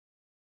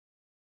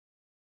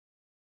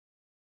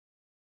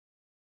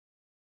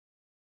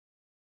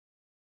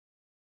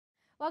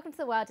Welcome to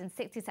the world in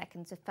 60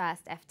 seconds with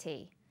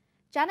FirstFT.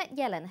 Janet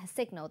Yellen has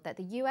signalled that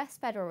the US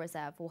Federal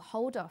Reserve will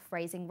hold off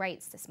raising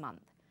rates this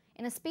month.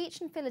 In a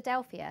speech in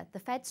Philadelphia, the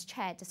Fed's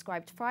chair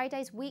described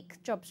Friday's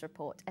weak jobs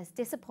report as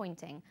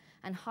disappointing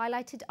and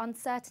highlighted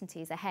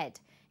uncertainties ahead,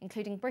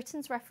 including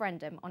Britain's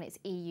referendum on its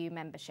EU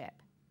membership.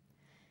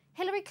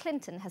 Hillary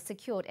Clinton has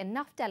secured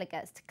enough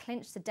delegates to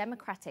clinch the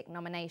Democratic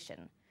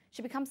nomination.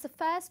 She becomes the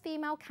first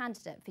female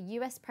candidate for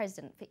US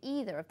president for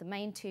either of the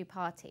main two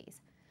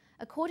parties.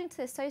 According to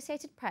the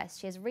Associated Press,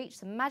 she has reached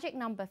the magic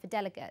number for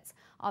delegates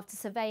after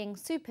surveying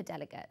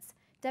superdelegates,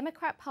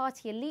 Democrat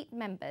Party elite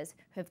members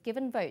who have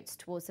given votes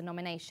towards the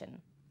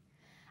nomination.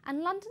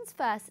 And London's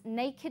first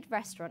naked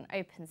restaurant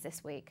opens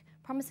this week,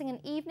 promising an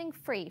evening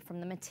free from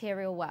the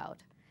material world.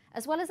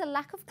 As well as a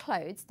lack of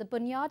clothes, the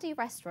Bunyadi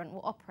restaurant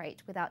will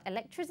operate without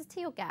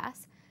electricity or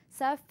gas,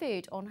 serve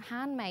food on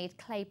handmade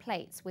clay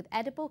plates with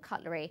edible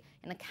cutlery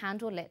in a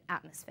candlelit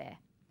atmosphere.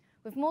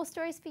 With more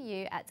stories for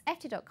you at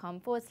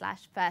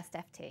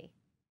ft.com/FirstFT.